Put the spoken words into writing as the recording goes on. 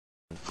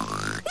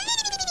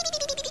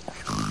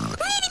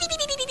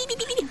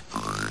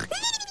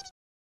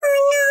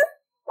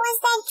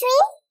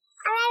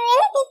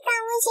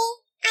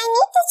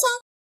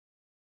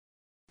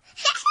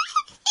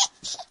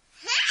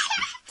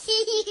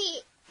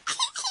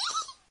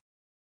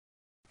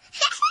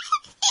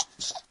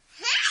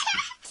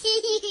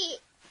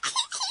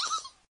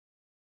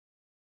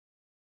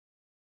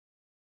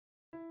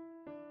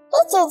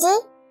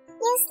Pichu,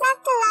 you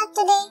slept a lot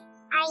today.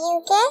 Are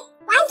you okay?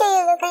 Why do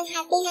you look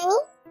unhappy,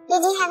 honey? Did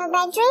you have a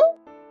bad dream?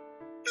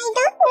 I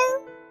don't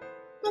know.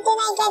 But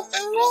did I get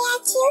angry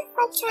at you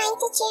for trying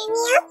to cheer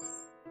me up?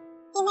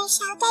 Did I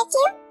shout at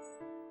you?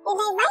 Did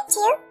I bite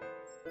you?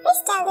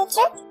 Please tell the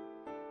truth.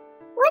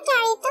 What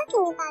are you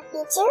talking about,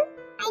 Pichu?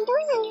 I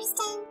don't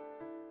understand.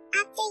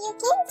 After you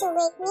came to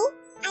wake me,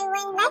 I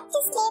went back to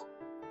sleep.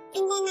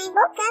 And then I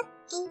woke up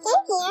and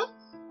came here.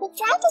 You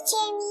tried to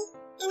cheer me,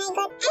 and I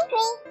got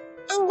angry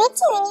and bit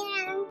you in your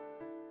arm.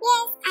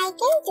 Yes, I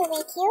came to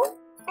wake you,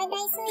 but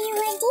I saw you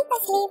were deep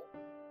asleep.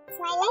 So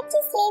I let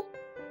you sleep,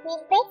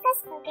 made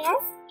breakfast for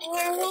girls, and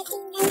now I'm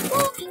letting them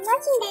play and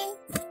watching them.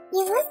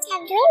 You must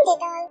have dreamed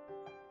it all.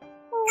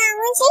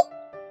 Gomu,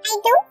 I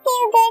don't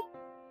feel good.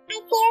 I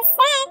feel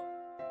sad.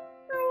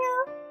 Oh no,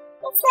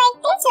 it's like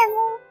deja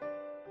vu.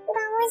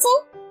 Gomu,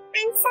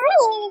 I'm sorry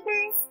in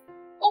advance.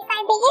 If I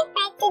behave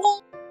bad today,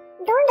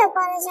 don't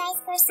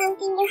apologize for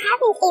something you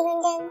haven't even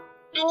done.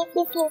 And if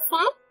you feel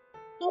sad,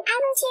 then I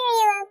will cheer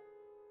you up.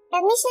 The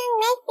mission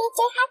Make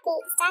Pichu Happy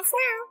starts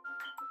now.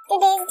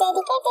 Today is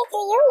dedicated to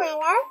you, my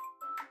love.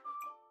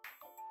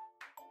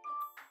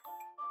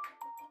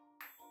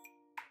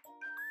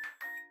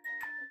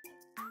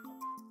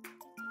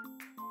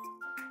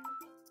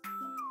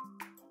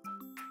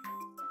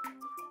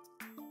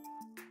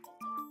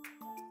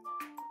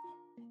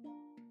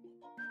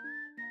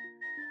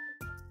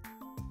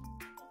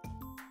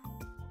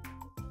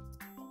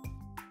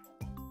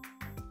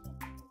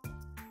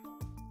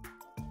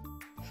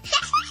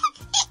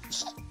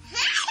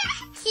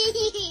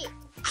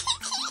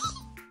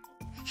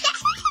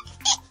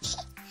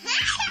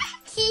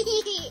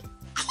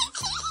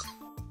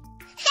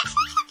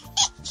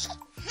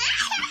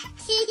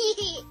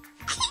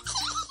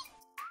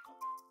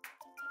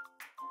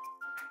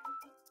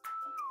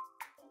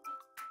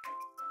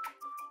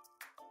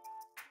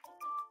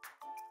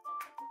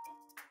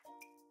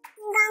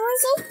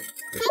 Gomu,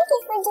 thank you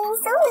for doing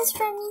so much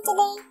for me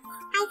today.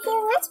 I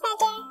feel much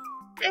better.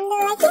 I'm the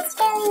luckiest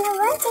girl in the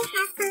world to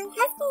have found a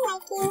husband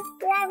like you.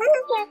 You are one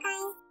of your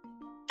kind.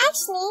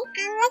 Actually,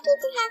 I'm lucky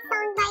to have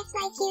found wife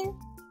like you.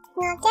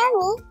 Now tell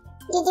me,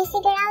 did you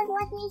figure out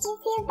what made you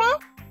feel bad?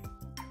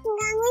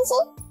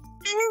 Gomu,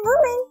 I'm a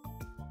woman.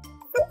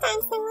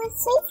 Sometimes the most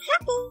sweet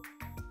happen,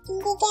 and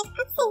they get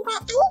upset by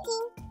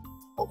anything.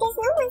 It is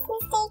no one's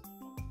mistake,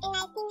 and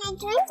I think I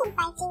dreamt of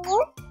biting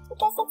you.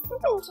 Because if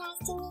someone tries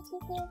to make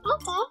you feel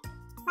better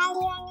while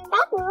you are in a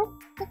bad mood,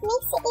 it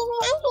makes you even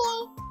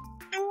angrier.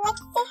 I'm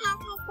lucky to have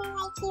a husband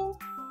like you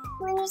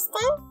who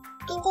understands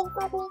and did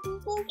what made me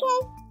feel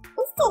good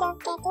instead of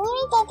getting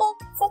irritated.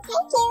 So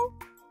thank you.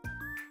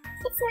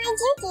 It's my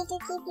duty to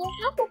keep you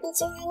happy,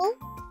 Pichu, honey.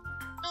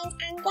 And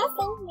I'm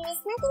guessing there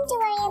is nothing to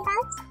worry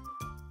about.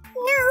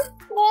 No,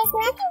 there is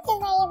nothing to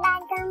worry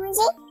about, Gomu.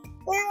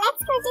 Now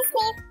let's go to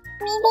sleep.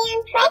 Maybe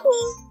I'm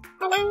pregnant,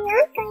 but I'm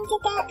not going to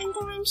tell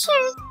until I'm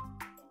sure.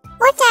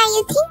 What are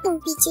you thinking,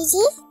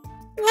 Pichu?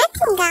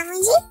 Nothing, Gomu.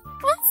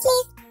 Let's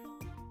sleep.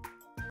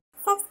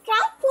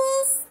 Subscribe,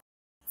 please.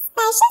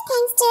 Special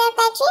thanks to our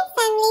Patreon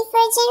family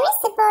for generous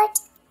support.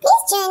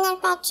 Please join our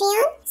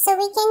Patreon so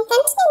we can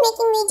continue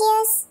making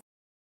videos.